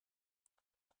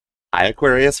Hi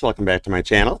Aquarius, welcome back to my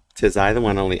channel. 'Tis I, the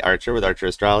one and only Archer with Archer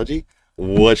Astrology.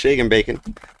 What's shaking, bacon?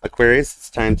 Aquarius, it's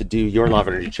time to do your love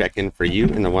energy check-in for you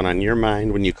and the one on your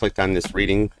mind when you clicked on this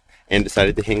reading and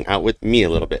decided to hang out with me a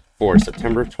little bit for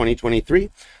September of 2023,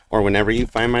 or whenever you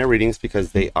find my readings,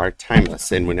 because they are timeless,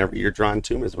 and whenever you're drawn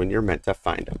to them is when you're meant to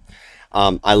find them.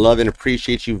 I love and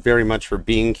appreciate you very much for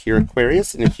being here,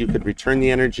 Aquarius, and if you could return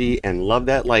the energy and love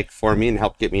that like for me and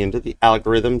help get me into the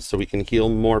algorithm so we can heal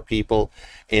more people,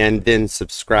 and then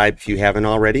subscribe if you haven't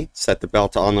already. Set the bell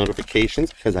to all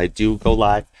notifications, because I do go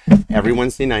live every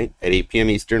Wednesday night at 8 p.m.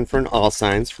 Eastern for an all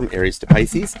signs from Aries to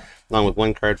Pisces, along with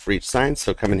one card for each sign.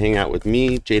 So come and hang out with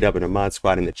me, J-Dub, and a mod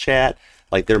squad in the chat,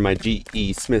 like they're my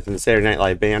G.E. Smith and the Saturday Night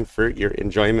Live band, for your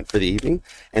enjoyment for the evening.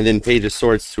 And then Page of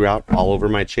Swords throughout all over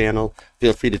my channel.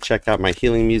 Feel free to check out my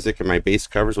healing music and my base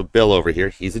covers with Bill over here.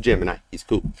 He's a Gemini. He's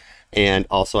cool. And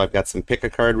also I've got some pick a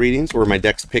card readings where my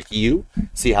decks pick you.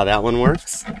 See how that one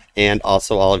works. And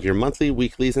also all of your monthly,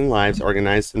 weeklies, and lives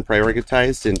organized and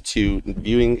prioritized into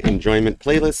viewing enjoyment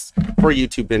playlists for you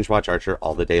to binge watch Archer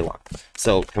all the day long.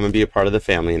 So come and be a part of the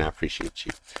family, and I appreciate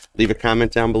you. Leave a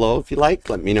comment down below if you like.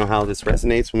 Let me know how this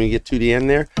resonates when we get to the end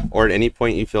there, or at any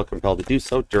point you feel compelled to do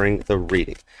so during the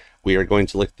reading. We are going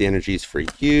to look at the energies for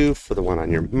you, for the one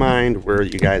on your mind, where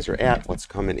you guys are at, what's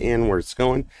coming in, where it's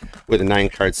going, with a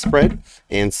 9-card spread,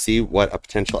 and see what a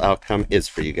potential outcome is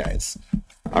for you guys.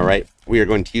 All right, we are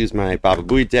going to use my Baba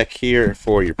Booey deck here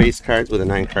for your base cards with a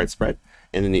 9-card spread,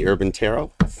 and then the Urban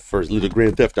Tarot for Little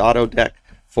Grand Theft Auto deck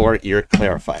for your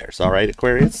clarifiers. All right,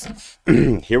 Aquarius,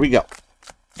 here we go.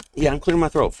 Yeah, I'm clearing my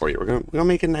throat for you. We're gonna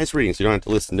make a nice reading, so you don't have to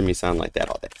listen to me sound like that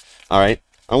all day. All right.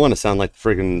 I want to sound like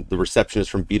the receptionist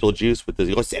from Beetlejuice with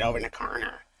the "go sit over in the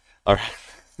corner." All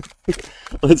right,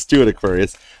 let's do it,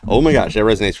 Aquarius. Oh my gosh, that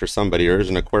resonates for somebody. There's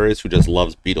an Aquarius who just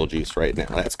loves Beetlejuice right now.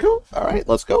 That's cool. All right,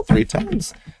 let's go 3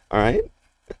 times. All right,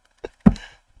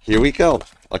 here we go.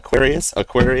 Aquarius,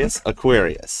 Aquarius,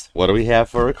 Aquarius. What do we have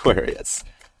for Aquarius?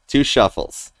 2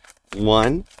 shuffles,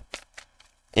 1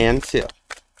 and 2.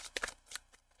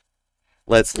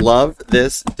 Let's love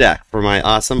this deck for my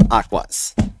awesome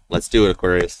Aquas. Let's do it,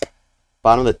 Aquarius.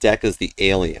 Bottom of the deck is the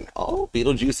Alien. Oh,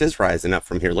 Beetlejuice is rising up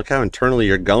from here. Look how internally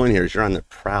you're going here as you're on the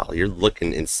prowl. You're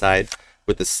looking inside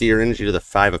with the Seer energy to the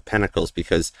 5 of Pentacles,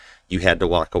 because you had to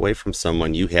walk away from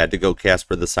someone. You had to go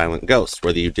Casper the Silent Ghost,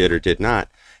 whether you did or did not.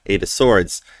 8 of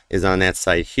Swords is on that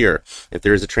side here. If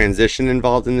there is a transition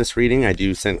involved in this reading, I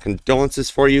do send condolences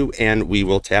for you, and we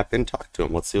will tap and talk to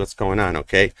them. Let's see what's going on,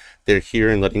 okay? They're here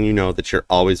and letting you know that you're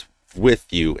always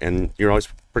with you and you're always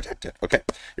protected. Okay,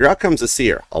 your outcome's a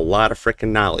Seer. A lot of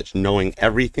freaking knowledge, knowing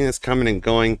everything that's coming and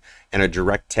going, and a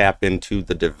direct tap into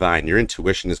the divine. Your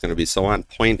intuition is going to be so on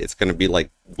point, it's going to be like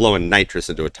blowing nitrous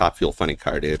into a Top Fuel Funny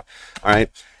car, dude. All right,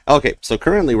 okay, so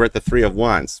currently we're at the 3 of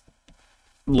Wands.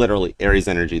 Literally Aries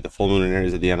energy, the full moon in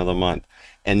Aries at the end of the month,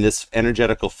 and this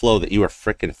energetical flow that you are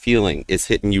freaking feeling is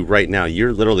hitting you right now.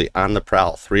 You're literally on the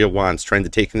prowl. 3 of Wands, trying to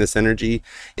take in this energy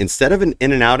instead of an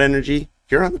in and out energy.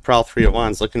 You're on the prowl, 3 of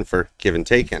Wands, looking for give and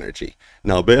take energy.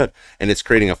 No bad. And it's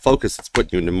creating a focus that's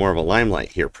putting you into more of a limelight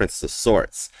here. Princess of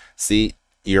Swords. See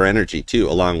your energy too,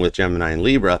 along with Gemini and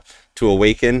Libra, to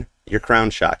awaken your crown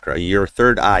chakra, your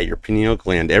third eye, your pineal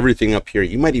gland, everything up here.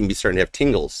 You might even be starting to have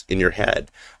tingles in your head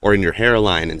or in your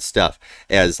hairline and stuff,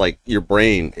 as like your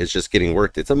brain is just getting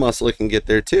worked. It's a muscle, it can get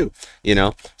there too, you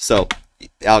know. So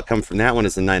the outcome from that one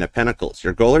is the 9 of Pentacles.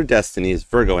 Your goal or destiny is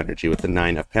Virgo energy with the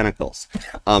 9 of Pentacles.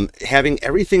 Having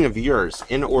everything of yours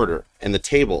in order, and the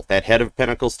table, that Head of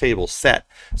Pentacles table, set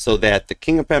so that the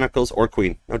King of Pentacles or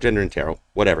Queen, no gender in tarot,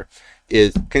 whatever,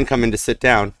 can come in to sit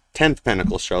down. 10th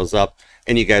Pentacle shows up,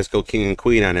 and you guys go king and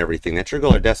queen on everything. That's your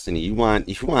goal or destiny. You want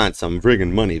some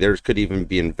friggin' money. There could even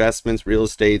be investments, real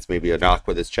estates, maybe an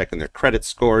Aqua that's checking their credit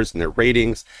scores and their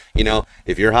ratings. You know,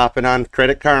 if you're hopping on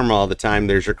Credit Karma all the time,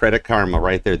 there's your Credit Karma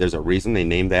right there. There's a reason they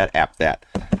named that app that.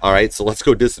 All right, so let's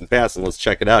go distant past and let's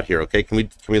check it out here. Okay, can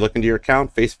we look into your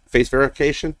account? Face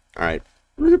verification. All right.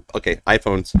 Okay,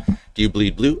 iPhones. Do you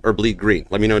bleed blue or bleed green?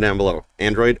 Let me know down below.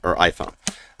 Android or iPhone.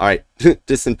 All right,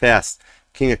 distant past.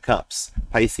 King of Cups,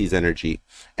 Pisces energy,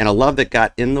 and a love that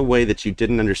got in the way that you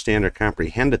didn't understand or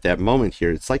comprehend at that moment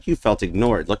here. It's like you felt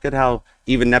ignored. Look at how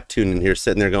even Neptune in here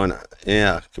sitting there going,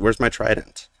 yeah, where's my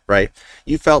trident, right?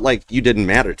 You felt like you didn't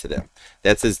matter to them.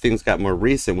 That's as things got more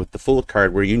recent with the Fool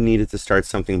card, where you needed to start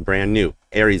something brand new.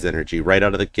 Aries energy, right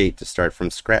out of the gate, to start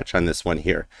from scratch on this one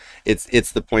here.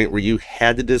 It's the point where you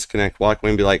had to disconnect, walk away,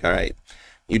 and be like, all right,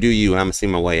 you do you, I'm gonna see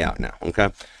my way out now,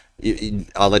 okay?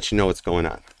 I'll let you know what's going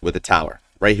on with the Tower.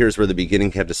 Right here's where the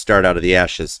beginning had to start out of the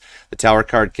ashes. The Tower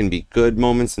card can be good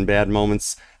moments and bad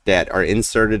moments. that are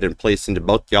inserted and placed into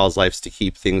both y'all's lives to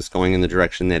keep things going in the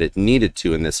direction that it needed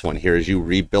to in this one here as you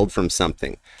rebuild from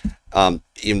something.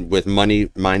 With money,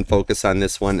 mind focus on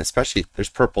this one, especially there's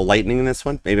purple lightning in this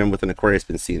one. Maybe I'm with an Aquarius,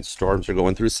 been seeing storms or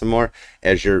going through some more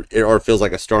as or it feels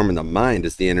like a storm in the mind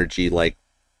as the energy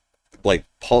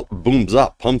booms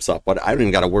up, pumps up. What, I don't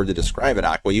even got a word to describe it,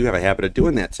 Aqua. You have a habit of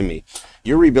doing that to me.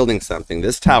 You're rebuilding something.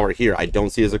 This tower here, I don't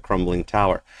see as a crumbling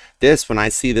tower. This, when I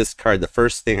see this card, the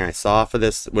first thing I saw for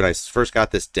this, when I first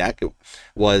got this deck, it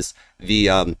was the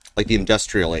like the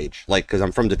industrial age, like, because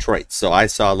I'm from Detroit, so I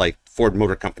saw like Ford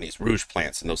Motor Company's Rouge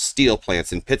plants and those steel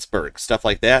plants in Pittsburgh, stuff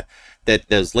like that. That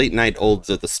those late night olds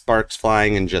of the sparks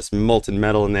flying and just molten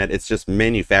metal and that. It's just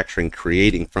manufacturing,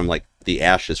 creating from like the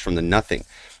ashes from the nothing.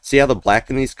 See how the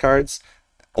black in these cards,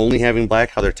 only having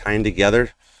black, how they're tying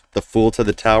together? The Fool to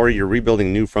the Tower, you're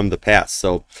rebuilding new from the past.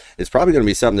 So it's probably going to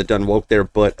be something that done woke their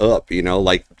butt up, you know,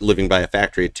 like living by a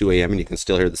factory at 2 a.m. and you can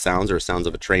still hear the sounds or sounds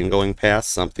of a train going past,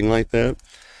 something like that.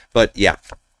 But yeah.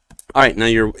 All right, now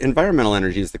your environmental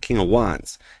energy is the King of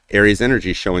Wands. Aries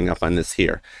energy showing up on this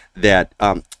here. That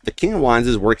the King of Wands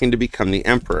is working to become the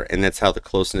Emperor, and that's how the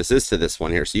closeness is to this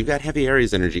one here. So you've got heavy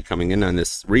Aries energy coming in on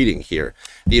this reading here.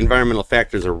 The environmental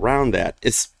factors around that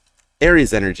is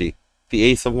Aries energy, the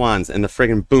Ace of Wands, and the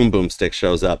friggin' boom boom stick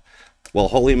shows up. Well,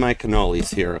 holy my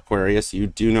cannolis here, Aquarius, you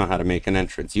do know how to make an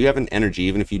entrance. You have an energy,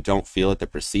 even if you don't feel it,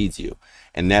 that precedes you.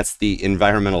 And that's the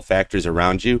environmental factors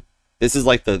around you. This is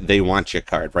like the they want you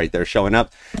card right there showing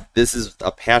up. This is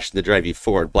a passion to drive you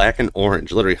forward. Black and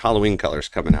orange, literally Halloween colors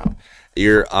coming out.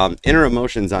 Your inner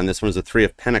emotions on this one is the Three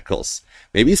of Pentacles.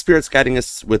 Maybe Spirit's guiding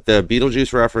us with the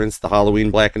Beetlejuice reference, the Halloween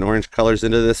black and orange colors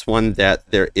into this one, that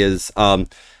there is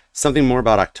something more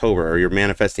about October, or you're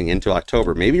manifesting into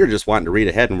October. Maybe you're just wanting to read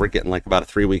ahead and we're getting like about a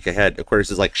 3 week ahead.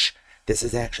 Aquarius is like, shh, this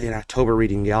is actually an October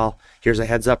reading, y'all. Here's a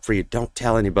heads up for you. Don't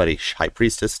tell anybody. High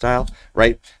Priestess style,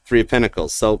 right? Three of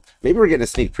Pentacles. So maybe we're getting a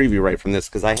sneak preview right from this,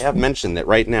 because I have mentioned that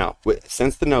right now,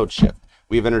 since the node shift,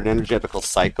 we've entered an energetical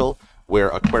cycle where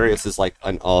Aquarius is like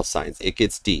on all signs. It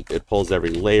gets deep. It pulls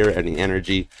every layer, any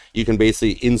energy. You can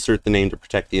basically insert the name to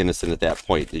protect the innocent at that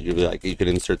point. You'd be like, you could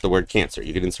insert the word Cancer.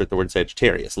 You could insert the word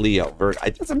Sagittarius, Leo, Virgo.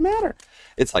 It doesn't matter.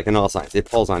 It's like in all signs. It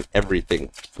pulls on everything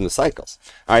from the cycles.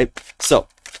 All right. So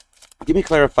give me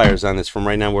clarifiers on this from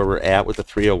right now where we're at with the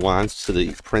Three of Wands to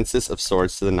the Princess of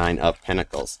Swords to the Nine of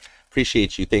Pentacles.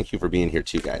 Appreciate you. Thank you for being here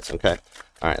too, guys. Okay.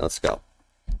 All right, let's go.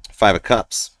 Five of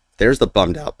Cups. There's the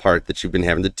bummed out part that you've been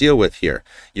having to deal with here.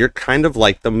 You're kind of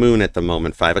like the moon at the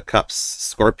moment. Five of Cups,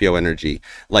 Scorpio energy.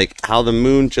 Like how the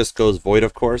moon just goes void,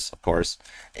 of course,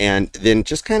 and then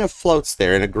just kind of floats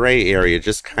there in a gray area,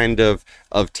 just kind of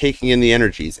taking in the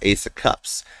energies. Ace of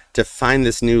Cups. To find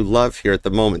this new love here at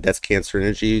the moment. That's Cancer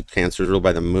energy. Cancer is ruled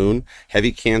by the moon.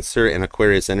 Heavy Cancer and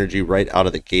Aquarius energy right out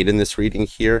of the gate in this reading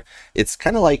here. It's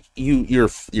kind of like you're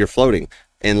floating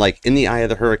and like in the eye of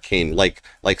the hurricane, like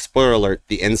spoiler alert,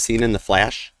 the end scene in The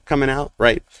Flash coming out,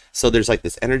 right? So there's like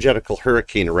this energetical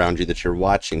hurricane around you that you're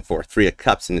watching for. Three of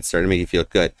Cups, and it's starting to make you feel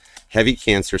good. Heavy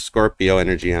Cancer, Scorpio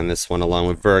energy on this one, along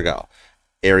with Virgo.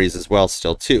 Aries as well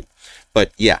still too.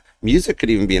 But yeah, music could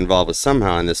even be involved with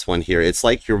somehow in this one here. It's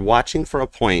like you're watching for a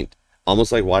point,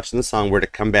 almost like watching the song, where to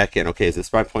come back in. Okay, is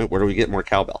this my point? Where do we get more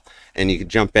cowbell? And you can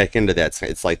jump back into that.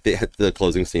 It's like the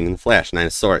closing scene in The Flash, Nine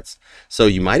of Swords. So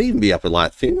you might even be up a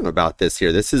lot thinking about this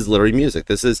here. This is literally music.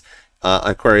 This is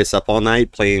Aquarius up all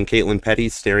night playing Caitlin Petty,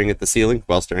 staring at the ceiling,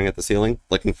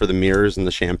 looking for the mirrors and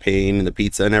the champagne and the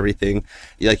pizza and everything.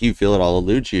 You feel it all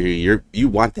elude you. You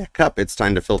want that cup. It's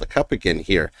time to fill the cup again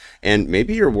here. And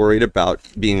maybe you're worried about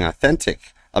being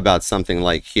authentic about something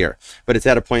like here, but it's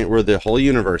at a point where the whole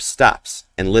universe stops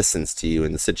and listens to you,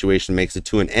 and the situation makes it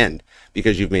to an end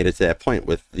because you've made it to that point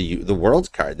with the World's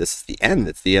card. This is the end.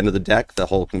 It's the end of the deck, the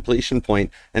whole completion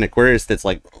point. And Aquarius that's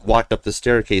like walked up the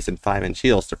staircase in 5-inch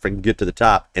heels to freaking get to the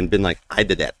top and been like, I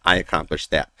did that. I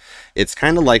accomplished that. It's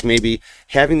kind of like maybe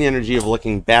having the energy of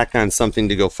looking back on something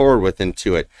to go forward with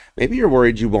into it. Maybe you're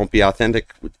worried you won't be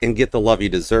authentic and get the love you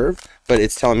deserve, but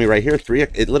it's telling me right here,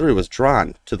 it literally was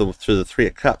drawn to the Three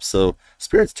of Cups. So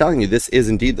Spirit's telling you this is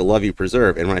indeed the love you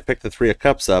preserve. And when I picked the Three of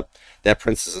Cups up, that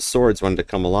Princess of Swords wanted to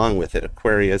come along with it.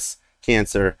 Aquarius,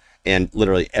 Cancer, and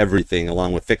literally everything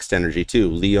along with fixed energy too.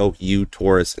 Leo, you,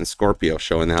 Taurus, and Scorpio,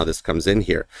 showing how this comes in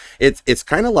here. It's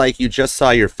kind of like you just saw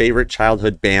your favorite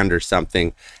childhood band or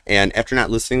something, and after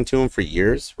not listening to them for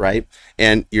years, right?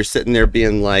 And you're sitting there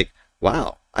being like,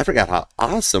 wow, I forgot how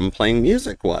awesome playing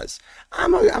music was.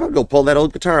 I'm gonna go pull that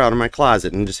old guitar out of my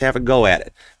closet and just have a go at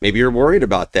it. Maybe you're worried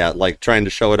about that, like trying to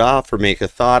show it off or make a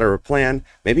thought or a plan.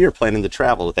 Maybe you're planning to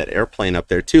travel with that airplane up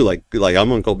there too. Like I'm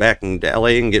gonna go back into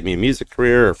LA and get me a music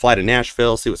career, or fly to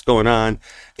Nashville, see what's going on.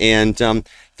 And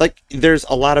like there's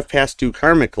a lot of past due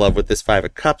karmic love with this Five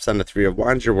of Cups on the Three of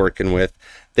Wands you're working with,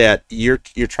 that you're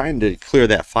trying to clear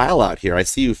that file out here. I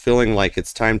see you feeling like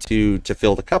it's time to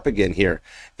fill the cup again here,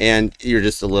 and you're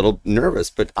just a little nervous.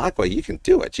 But Aqua, you can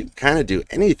do it. You can kind of do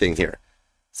anything here.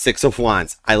 Six of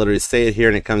Wands. I literally say it here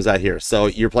and it comes out here. So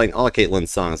you're playing all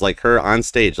Caitlin's songs, like her on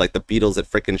stage, like the Beatles at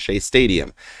frickin' Shea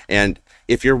Stadium. And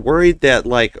if you're worried that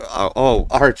like, oh,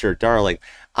 Archer, darling,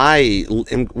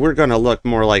 we're gonna look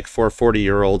more like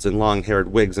 440-year-olds in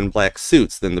long-haired wigs and black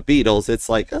suits than the Beatles, it's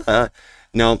like,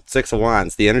 no, Six of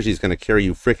Wands, the energy is going to carry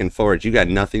you freaking forward. You got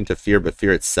nothing to fear but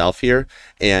fear itself here.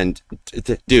 And,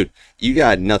 dude, you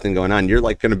got nothing going on. You're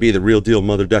like going to be the real deal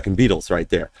mother ducking Beatles right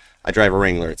there. I drive a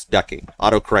Wrangler. It's ducking.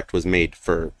 Autocorrect was made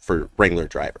for Wrangler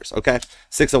drivers, okay?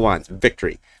 Six of Wands,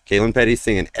 victory. Caitlin Petty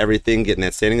singing everything, getting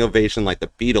that standing ovation like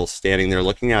the Beatles, standing there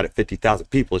looking out at 50,000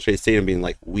 people at Shea Stadium being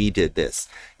like, we did this.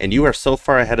 And you are so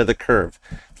far ahead of the curve.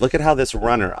 Look at how this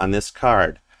runner on this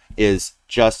card is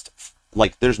just...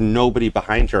 like there's nobody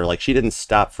behind her. Like she didn't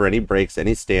stop for any breaks,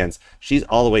 any stands. She's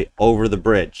all the way over the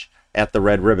bridge at the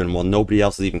red ribbon while nobody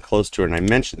else is even close to her. And I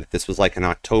mentioned that this was like an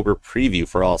October preview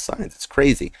for all signs. It's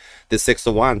crazy. The Six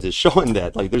of Wands is showing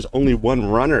that like there's only one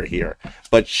runner here,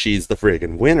 but she's the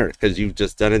friggin' winner because you've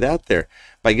just done it out there.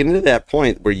 By getting to that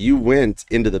point where you went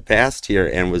into the past here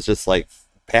and was just like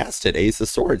past it, Ace of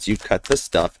Swords, you cut this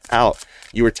stuff out.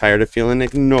 You were tired of feeling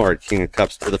ignored. King of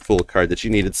Cups for the Fool card, that you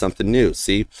needed something new.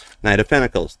 See, Knight of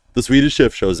Pentacles, the Swedish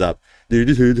Chef shows up. You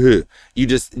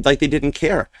just, like, they didn't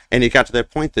care. And it got to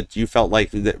that point that you felt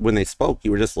like that when they spoke,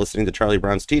 you were just listening to Charlie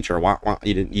Brown's teacher.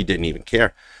 You didn't even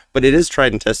care. But it is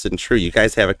tried and tested and true. You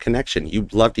guys have a connection. You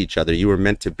loved each other. You were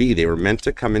meant to be. They were meant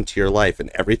to come into your life. And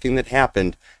everything that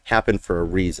happened for a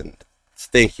reason.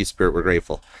 Thank you, Spirit. We're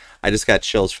grateful. I just got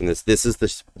chills from this. This is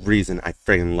the reason I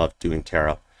friggin' love doing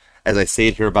tarot. As I say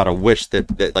it here about a wish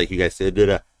that like you guys did,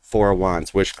 a Four of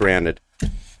Wands, wish granted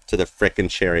to the frickin'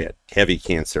 Chariot. Heavy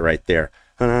Cancer right there.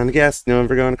 On the gas, no,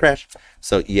 we're going to crash.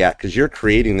 So yeah, because you're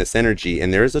creating this energy,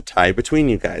 and there is a tie between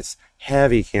you guys.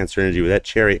 Heavy Cancer energy with that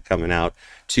Chariot coming out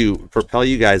to propel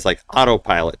you guys like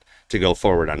autopilot to go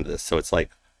forward onto this. So it's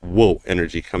like, whoa,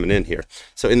 energy coming in here.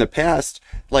 So in the past,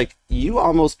 like you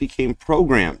almost became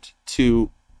programmed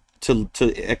to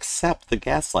accept the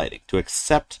gaslighting, to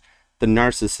accept the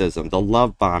narcissism, the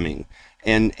love bombing,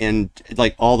 and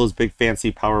like all those big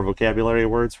fancy power vocabulary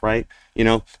words, right? You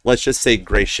know, let's just say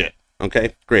gray shit,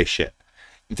 okay? Gray shit.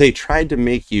 They tried to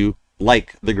make you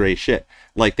like the gray shit.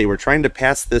 Like they were trying to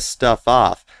pass this stuff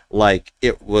off like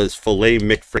it was filet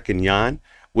McFrickin'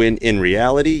 when in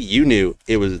reality, you knew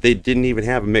it was, they didn't even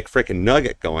have a McFrickin'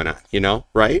 nugget going on, you know,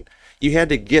 right? You had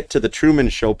to get to the Truman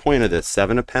Show point of this,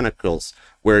 Seven of Pentacles,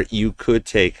 where you could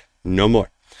take no more.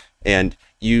 And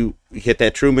you hit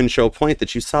that Truman Show point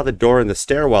that you saw the door in the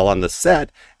stairwell on the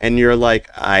set, and you're like,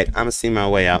 all right, I'm gonna see my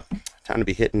way out. Time to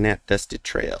be hitting that dusty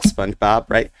trail, SpongeBob,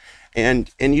 right? And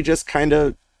you just kind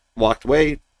of walked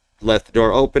away, left the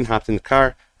door open, hopped in the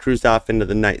car, cruised off into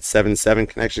the night. 7-7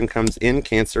 connection comes in,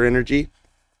 Cancer energy.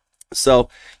 So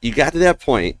you got to that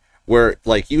point where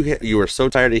like you were so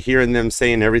tired of hearing them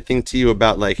saying everything to you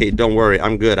about like, hey, don't worry,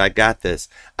 I'm good, I got this,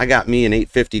 I got me an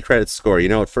 850 credit score. You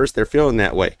know, at first they're feeling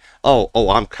that way. Oh,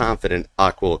 I'm confident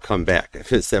Aqua will come back.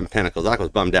 If it's Seven Pentacles, Aqua's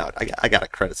bummed out. I got a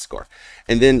credit score.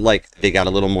 And then like they got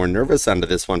a little more nervous onto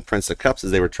this one, Prince of Cups,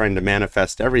 as they were trying to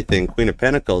manifest everything, Queen of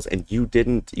Pentacles, and you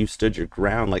didn't. You stood your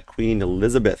ground like Queen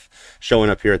Elizabeth, showing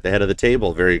up here at the head of the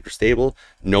table, very stable,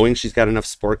 knowing she's got enough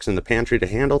sporks in the pantry to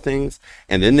handle things.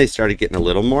 And then they started getting a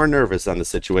little more nervous on the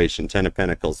situation, Ten of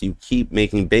Pentacles. You keep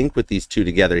making bank with these two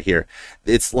together here.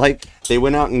 It's like they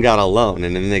went out and got a loan,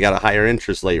 and then they got a higher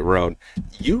interest rate loan.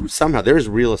 You somehow, there's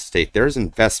real estate, there's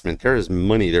investment, there is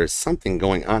money, there's something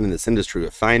going on in this industry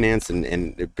with finance, and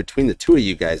between the two of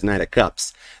you guys, Knight of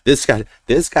Cups, this got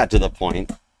to the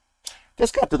point.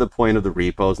 This got to the point of the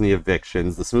repos and the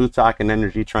evictions, the smooth talking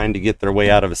energy trying to get their way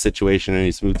out of a situation in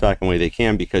any smooth talking way they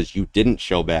can because you didn't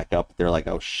show back up. They're like,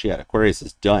 oh shit, Aquarius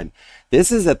is done.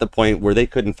 This is at the point where they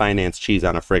couldn't finance cheese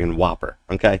on a friggin' Whopper,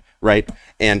 okay, right?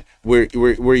 And where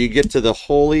you get to the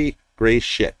holy gray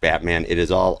shit, Batman, it is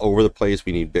all over the place.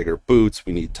 We need bigger boots,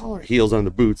 we need taller heels on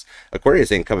the boots.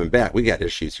 Aquarius ain't coming back. We got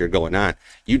issues here going on.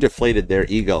 You deflated their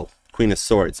ego, Queen of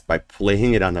Swords, by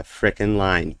playing it on the frickin'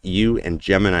 line, you and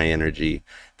Gemini energy,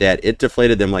 that it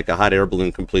deflated them like a hot air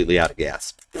balloon completely out of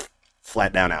gas.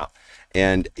 Flat down out.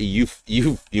 and you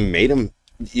made them,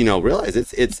 you know, realize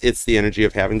it's the energy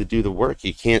of having to do the work.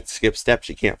 You can't skip steps,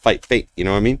 you can't fight fate, you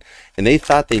know what I mean? And they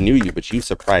thought they knew you, but you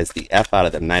surprised the F out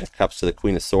of them. Knight of Cups to the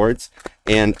Queen of Swords,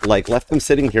 and like left them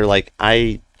sitting here like,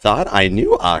 I thought I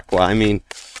knew Aqua. I mean,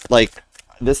 like,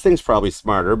 this thing's probably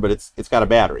smarter, but it's got a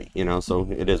battery, you know, so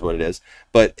it is what it is.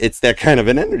 But it's that kind of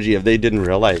an energy of they didn't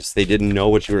realize, they didn't know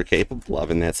what you were capable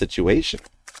of in that situation.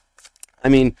 I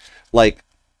mean, like,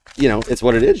 you know, it's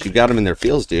what it is. You got them in their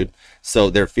feels, dude.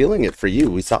 So they're feeling it for you.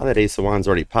 We saw that Ace of Wands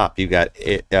already pop. You got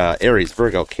Aries,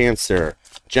 Virgo, Cancer,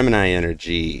 Gemini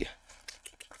energy,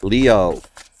 Leo,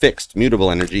 fixed, mutable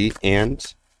energy,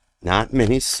 and not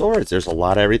many swords. There's a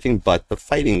lot of everything but the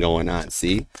fighting going on.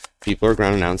 See? People are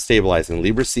grounding out and stabilizing.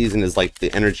 Libra season is like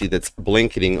the energy that's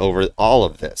blanketing over all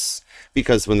of this.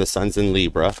 Because when the sun's in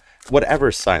Libra,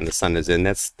 whatever sign the sun is in,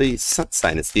 that's the sun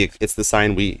sign. It's the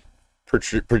sign we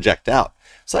project out.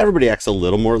 So everybody acts a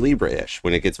little more Libra-ish.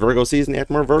 When it gets Virgo season, they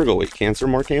act more Virgo-y. Cancer,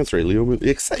 more Cancer-y. Leo,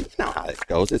 you know how it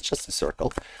goes. It's just a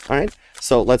circle. All right?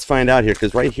 So let's find out here,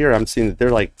 because right here I'm seeing that they're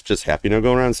like just happy to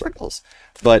go around in circles.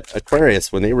 But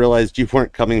Aquarius, when they realized you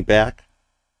weren't coming back,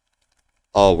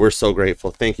 oh, we're so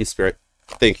grateful. Thank you, Spirit.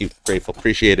 Thank you. Grateful.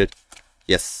 Appreciate it.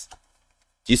 Yes.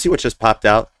 Do you see what just popped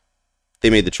out? They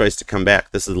made the choice to come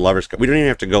back. This is the Lover's card. We don't even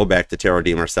have to go back to Tarot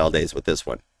de Marcel days with this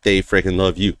one. They freaking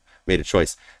love you. Made a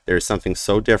choice. There's something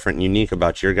so different and unique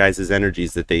about your guys'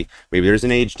 energies that maybe there's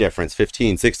an age difference,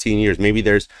 15, 16 years. Maybe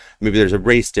there's a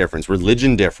race difference,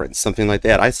 religion difference, something like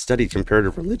that. I studied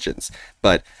comparative religions,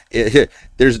 but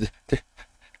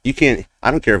you can't, I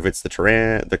don't care if it's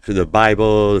the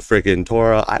Bible, the freaking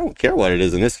Torah. I don't care what it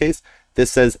is in this case.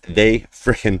 This says they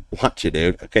freaking want you,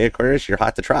 dude. Okay, Aquarius, you're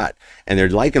hot to trot. And they're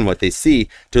liking what they see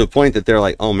to the point that they're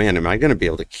like, oh man, am I going to be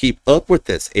able to keep up with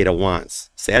this? Eight of Wands,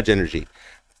 Sag energy.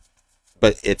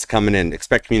 But it's coming in.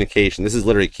 Expect communication. This is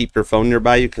literally keep your phone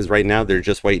nearby you, because right now they're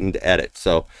just waiting to edit.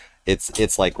 So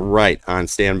it's like right on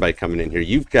standby coming in here.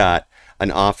 You've got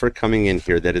an offer coming in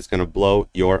here that is going to blow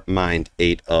your mind.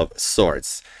 Eight of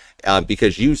Swords.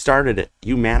 Because you started it.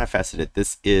 You manifested it.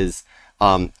 This is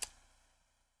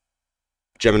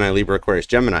Gemini, Libra, Aquarius,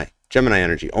 Gemini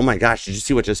energy. Oh my gosh, did you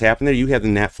see what just happened there? You have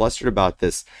them that flustered about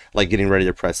this, like getting ready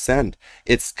to press send.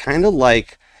 It's kind of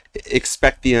like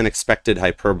expect the unexpected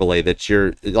hyperbole, that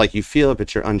you're like, you feel it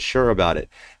but you're unsure about it,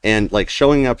 and like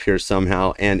showing up here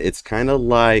somehow, and it's kind of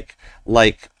like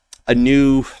a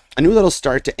new little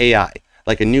start to AI,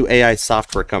 like a new AI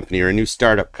software company or a new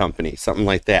startup company, something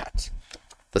like that.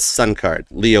 The Sun card,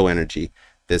 Leo energy.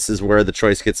 This is where the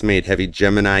choice gets made. Heavy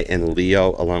Gemini and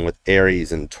Leo, along with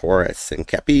Aries and Taurus and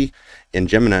Kepi and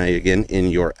Gemini again in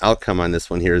your outcome on this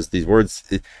one here is these words.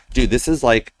 Dude, this is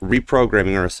like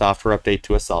reprogramming or a software update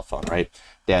to a cell phone, right?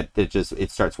 That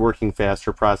it starts working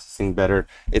faster, processing better.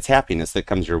 It's happiness that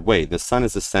comes your way. The sun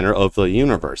is the center of the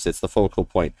universe. It's the focal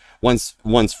point. Once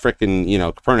frickin', you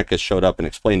know, Copernicus showed up and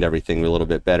explained everything a little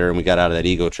bit better, and we got out of that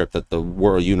ego trip that the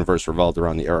world universe revolved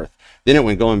around the earth. Then it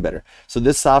went going better. So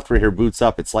this software here boots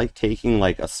up. It's like taking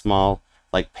like a small,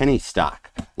 like penny stock,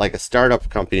 like a startup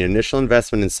company, initial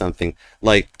investment in something.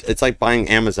 Like it's like buying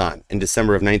Amazon in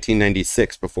December of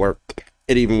 1996 before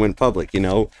it even went public, you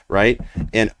know, right?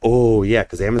 And oh yeah,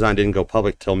 because Amazon didn't go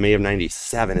public till May of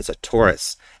 97. It's a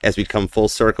Taurus as we come full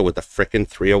circle with the frickin'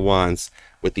 Three of Wands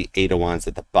with the Eight of Wands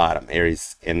at the bottom,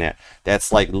 Aries in that.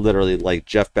 That's like literally like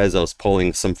Jeff Bezos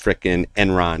pulling some frickin'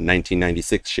 Enron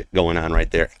 1996 shit going on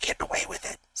right there, getting away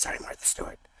with it. Sorry, Martha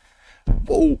Stewart.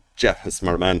 Whoa, Jeff, a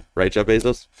smart man, right, Jeff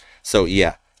Bezos? So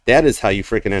yeah, that is how you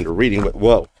frickin' end a reading. But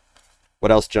whoa,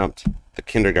 what else jumped? The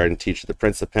kindergarten teacher, the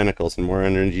Prince of Pentacles, and more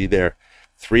energy there.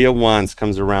 Three of Wands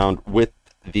comes around with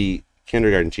the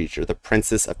kindergarten teacher, the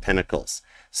Princess of Pentacles.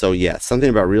 So yeah, something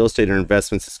about real estate or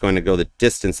investments is going to go the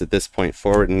distance at this point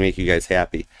forward and make you guys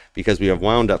happy, because we have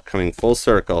wound up coming full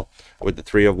circle with the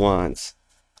Three of Wands.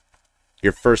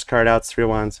 Your first card out, Three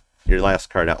of Wands. Your last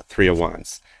card out, Three of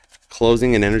Wands.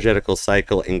 Closing an energetical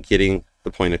cycle and getting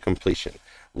the point of completion.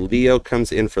 Leo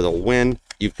comes in for the win.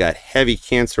 You've got heavy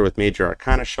Cancer with major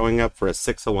arcana showing up for a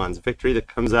Six of Wands victory that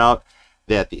comes out.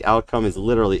 That the outcome is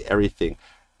literally everything.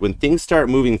 When things start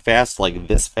moving fast, like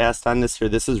this fast on this here,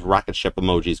 this is rocket ship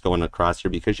emojis going across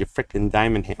here, because you freaking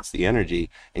diamond hands the energy,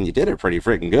 and you did it pretty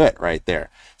freaking good right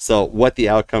there. So what the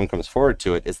outcome comes forward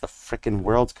to it is the freaking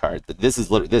World's card. This is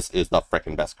the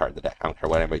freaking best card of the deck. I don't care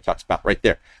what anybody talks about right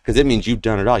there, because it means you've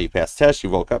done it all. You passed tests, you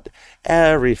woke up.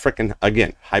 Every freaking,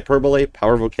 again, hyperbole,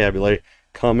 power vocabulary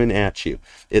coming at you.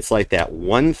 It's like that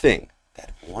one thing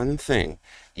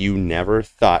you never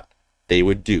thought they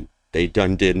would do. They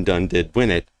done did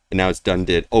win it, and now it's done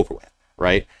did over with,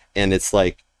 right? And it's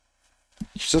like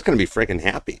she's just going to be freaking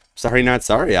happy. Sorry, not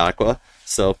sorry, Aqua.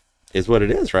 So, is what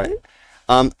it is, right?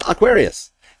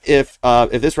 Aquarius, if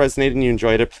this resonated and you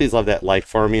enjoyed it, please leave that like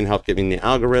for me and help get me in the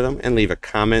algorithm, and leave a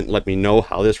comment. Let me know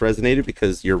how this resonated,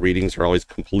 because your readings are always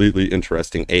completely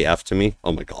interesting AF to me.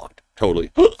 Oh my God,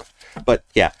 totally. But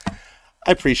yeah,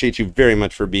 I appreciate you very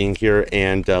much for being here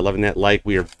and loving that like.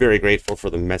 We are very grateful for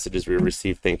the messages we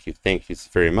received. Thank you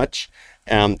very much.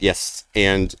 Yes,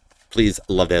 and please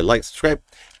love that like, subscribe.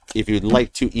 If you'd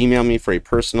like to email me for a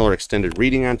personal or extended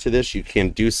reading onto this, you can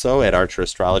do so at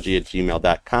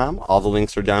archerastrology@gmail.com. All the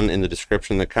links are down in the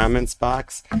description in the comments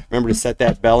box. Remember to set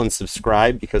that bell and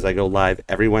subscribe, because I go live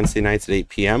every Wednesday nights at 8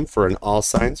 p.m. for an all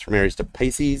signs from Aries to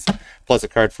Pisces, plus a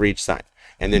card for each sign.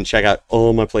 And then check out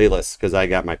all my playlists, because I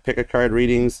got my pick a card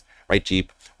readings, right,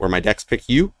 Jeep, where my decks pick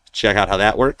you. Check out how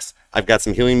that works. I've got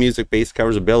some healing music base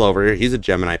covers of Bill over here. He's a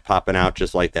Gemini popping out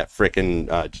just like that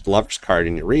frickin' lover's card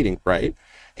in your reading, right?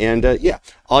 And yeah,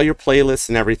 all your playlists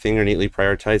and everything are neatly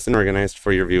prioritized and organized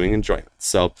for your viewing enjoyment.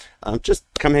 So just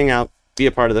come hang out, be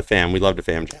a part of the fam. We love to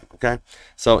fam jam, okay?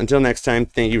 So until next time,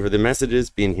 thank you for the messages,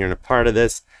 being here and a part of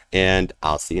this, and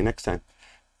I'll see you next time.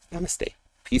 Namaste.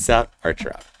 Peace out.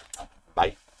 Archer out.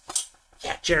 Bye.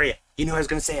 Yeah, Jerry, you know I was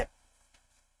going to say it.